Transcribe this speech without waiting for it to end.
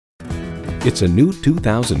It's a new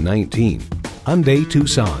 2019 Hyundai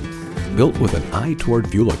Tucson, built with an eye toward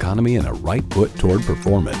fuel economy and a right foot toward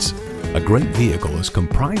performance. A great vehicle is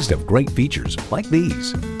comprised of great features like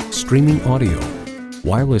these: streaming audio,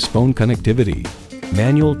 wireless phone connectivity,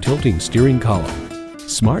 manual tilting steering column,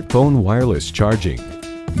 smartphone wireless charging,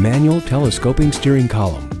 manual telescoping steering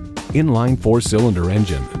column, inline 4-cylinder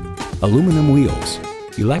engine, aluminum wheels,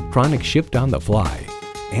 electronic shift on the fly,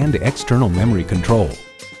 and external memory control.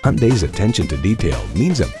 Hyundai's attention to detail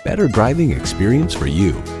means a better driving experience for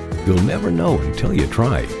you. You'll never know until you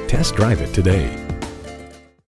try. Test drive it today.